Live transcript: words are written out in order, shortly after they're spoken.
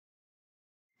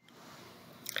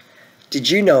Did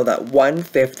you know that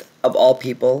 1/5 of all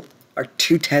people are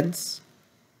 2/10?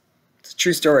 It's a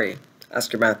true story.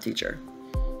 Ask your math teacher.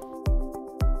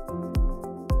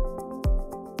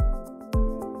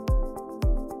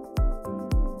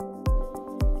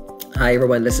 Hi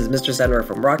everyone, this is Mr. Senra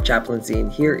from Rock Chaplaincy,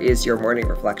 and here is your morning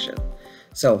reflection.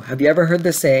 So, have you ever heard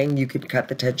the saying, you can cut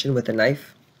the tension with a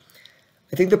knife?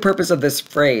 I think the purpose of this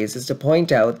phrase is to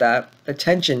point out that the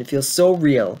tension feels so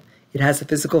real, it has a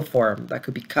physical form that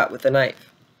could be cut with a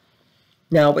knife.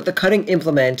 Now, what the cutting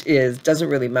implement is doesn't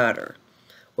really matter.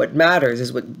 What matters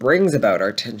is what brings about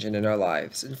our tension in our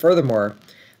lives, and furthermore,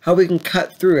 how we can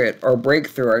cut through it or break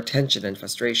through our tension and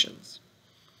frustrations.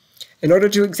 In order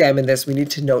to examine this, we need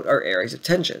to note our areas of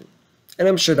tension, and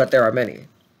I'm sure that there are many,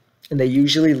 and they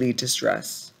usually lead to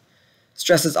stress.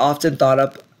 Stress is often thought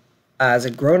of as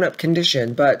a grown-up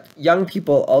condition, but young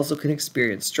people also can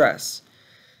experience stress.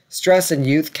 Stress in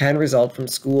youth can result from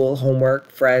school, homework,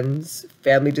 friends,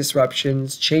 family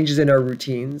disruptions, changes in our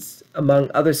routines, among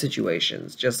other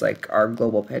situations, just like our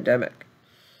global pandemic.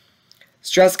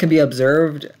 Stress can be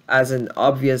observed as an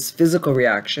obvious physical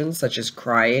reaction, such as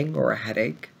crying or a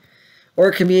headache, or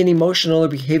it can be an emotional or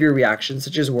behavior reaction,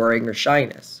 such as worrying or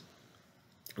shyness.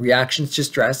 Reactions to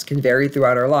stress can vary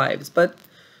throughout our lives, but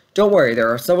don't worry, there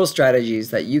are several strategies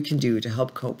that you can do to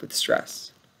help cope with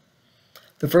stress.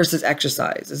 The first is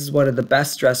exercise. This is one of the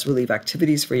best stress relief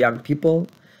activities for young people,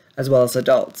 as well as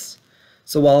adults.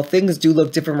 So while things do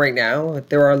look different right now,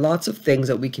 there are lots of things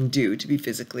that we can do to be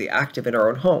physically active in our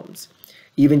own homes.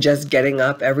 Even just getting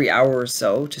up every hour or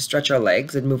so to stretch our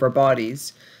legs and move our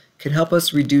bodies can help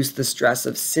us reduce the stress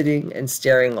of sitting and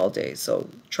staring all day. So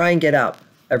try and get up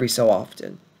every so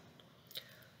often.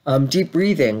 Deep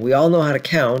breathing. We all know how to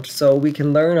count, so we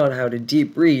can learn on how to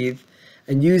deep breathe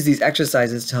and use these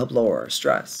exercises to help lower our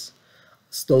stress.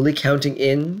 Slowly counting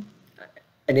in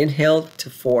an inhale to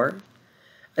 4,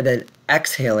 and then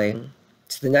exhaling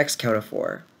to the next count of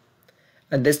 4.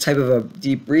 And this type of a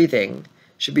deep breathing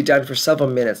should be done for several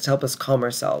minutes to help us calm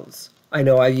ourselves. I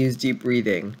know I've used deep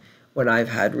breathing when I've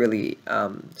had really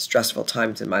stressful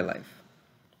times in my life.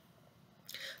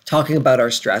 Talking about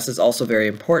our stress is also very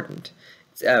important.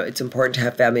 It's important to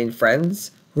have family and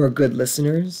friends who are good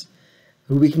listeners,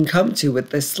 who we can come to with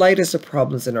the slightest of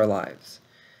problems in our lives.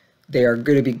 They are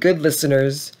going to be good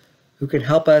listeners who can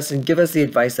help us and give us the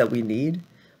advice that we need,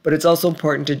 but it's also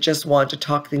important to just want to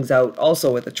talk things out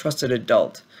also with a trusted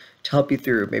adult to help you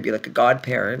through, maybe like a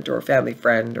godparent or a family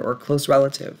friend or a close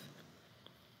relative.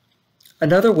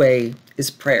 Another way is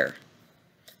prayer.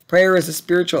 Prayer is a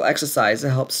spiritual exercise that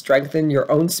helps strengthen your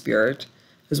own spirit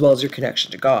as well as your connection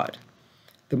to God.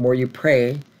 The more you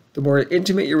pray, the more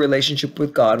intimate your relationship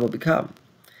with God will become.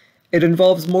 It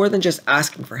involves more than just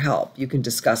asking for help. You can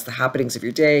discuss the happenings of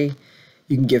your day,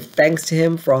 you can give thanks to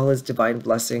Him for all His divine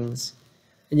blessings,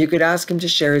 and you could ask Him to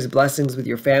share His blessings with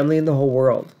your family and the whole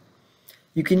world.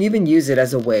 You can even use it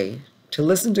as a way to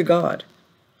listen to God.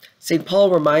 St. Paul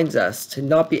reminds us to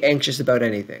not be anxious about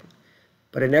anything,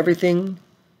 but in everything,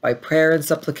 by prayer and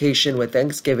supplication with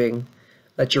thanksgiving,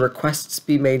 let your requests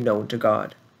be made known to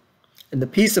God. And the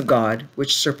peace of God,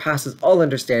 which surpasses all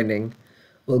understanding,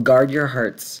 will guard your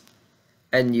hearts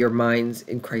and your minds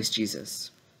in Christ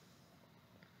Jesus.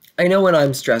 I know when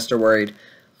I'm stressed or worried,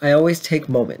 I always take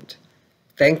a moment,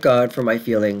 thank God for my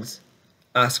feelings,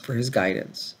 ask for His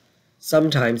guidance.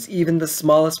 Sometimes even the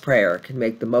smallest prayer can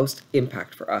make the most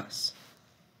impact for us.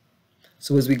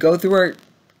 So as we go through our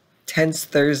Tense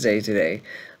Thursday today,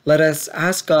 let us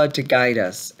ask God to guide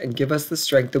us and give us the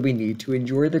strength that we need to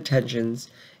endure the tensions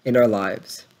in our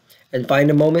lives, and find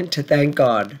a moment to thank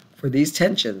God for these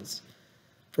tensions,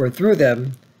 for through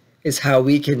them is how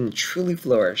we can truly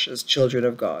flourish as children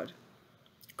of God.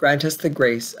 Grant us the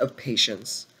grace of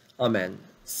patience. Amen.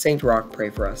 Saint Rock, pray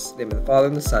for us. In the name of the Father,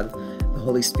 and the Son, and the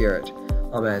Holy Spirit.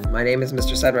 Amen. My name is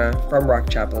Mr. Senra from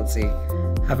Rock Chaplaincy.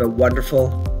 Have a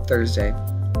wonderful Thursday.